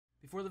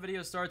Before the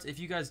video starts, if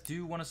you guys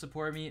do want to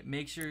support me,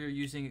 make sure you're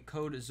using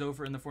code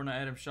ZOFR in the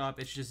Fortnite item shop.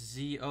 It's just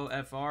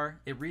ZOFR.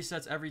 It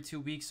resets every 2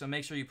 weeks, so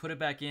make sure you put it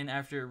back in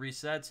after it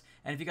resets.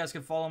 And if you guys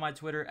could follow my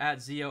Twitter at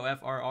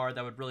ZOFRR,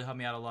 that would really help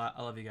me out a lot.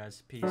 I love you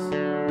guys. Peace.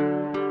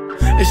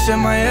 It's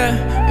in my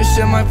head, it's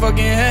in my fucking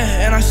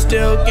head, and I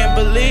still can't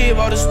believe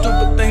all the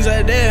stupid things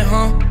I did,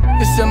 huh?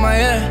 It's in my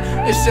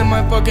head, it's in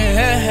my fucking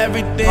head,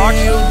 everything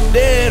you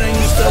did and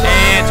you still in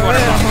my head,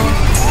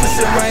 huh? It's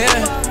in my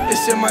head,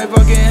 it's in my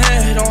fucking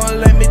head, don't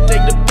let me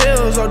take the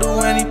pills or do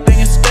anything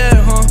instead,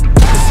 huh?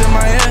 It's in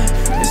my head,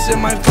 it's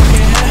in my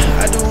fucking head,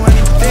 I do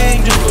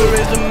anything just to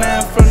raise a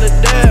man from the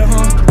dead,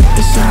 huh?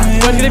 It's in my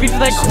head. What's gonna be for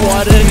that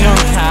quad and you know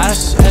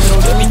cash and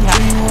it'll give me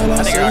cash. I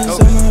think I got go.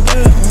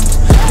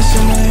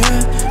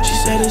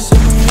 Oh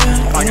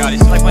my god,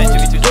 he's like playing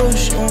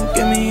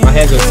 2v2. My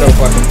hands are so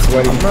fucking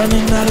sweaty. I'm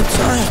running out of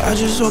time, I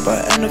just hope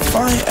I end up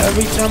fine.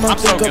 Every time I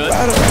think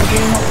about it, I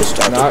can't help but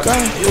start to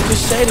cry. You can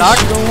say that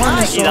you don't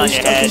want it, so it's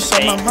stuck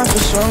inside my mind. For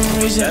some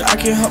reason, I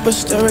can't help but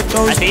stare at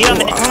those blue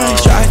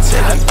eyes. Try to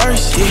take it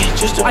first, yeah,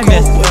 just to cope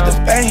with the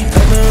pain.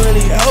 Doesn't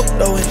really help,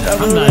 though, it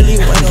never really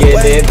went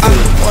away. I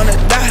wanna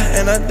die,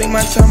 and I think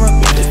my time will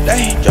be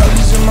today.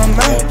 Drugs in my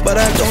mouth,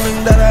 but I don't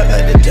think that I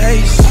like the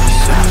taste.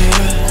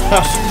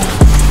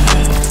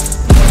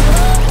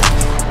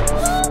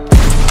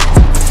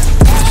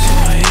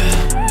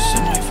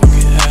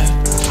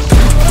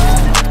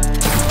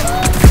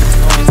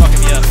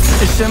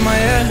 In my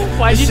head,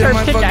 it's in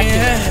my fucking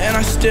head, and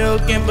I still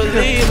can't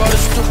believe all the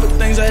stupid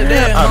things I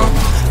did, huh?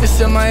 It's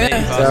in my head,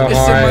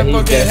 it's in my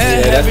fucking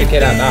head,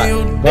 everything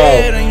you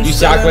did and you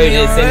shockwave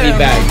and send me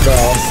back, bro.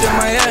 It's in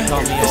my head,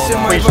 it's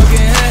in my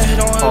fucking head,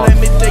 don't let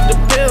me take the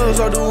pills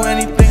or do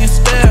anything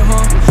instead,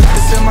 huh?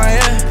 It's in my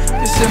head,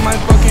 it's in my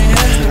fucking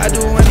head, I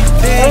do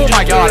anything. Oh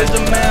my god, the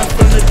man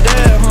from the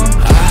dead,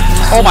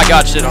 huh? Oh my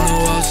god, shit on.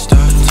 I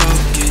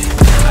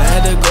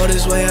had to go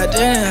this way, I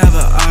didn't have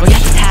an option.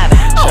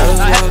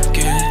 Shadows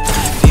walking,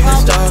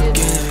 demons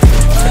talking.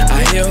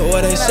 I hear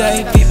what they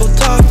say, people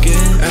talking.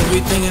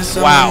 Everything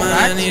inside my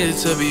mind needed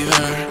to be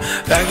heard.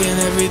 Packing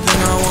everything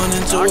I want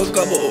into a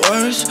couple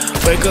words.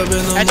 Wake up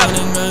in the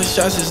morning, man,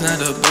 shots is not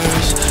a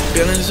burst.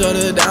 Feeling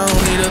sorta down,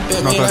 need to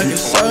bit me like a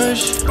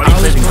surge. I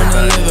was born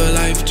to live a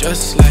life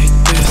just like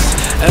this.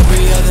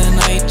 Every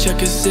other night, check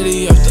a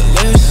city off the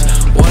list.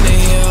 Wanna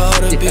hear all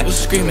the people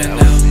screaming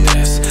out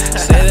this.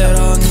 Say that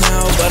all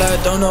now, but I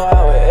don't know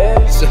how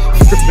it is. I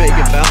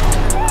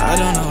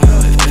don't know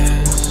how it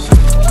is.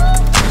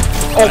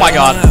 Oh my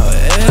god.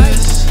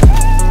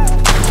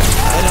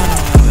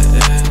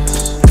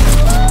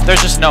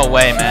 There's just no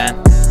way, man.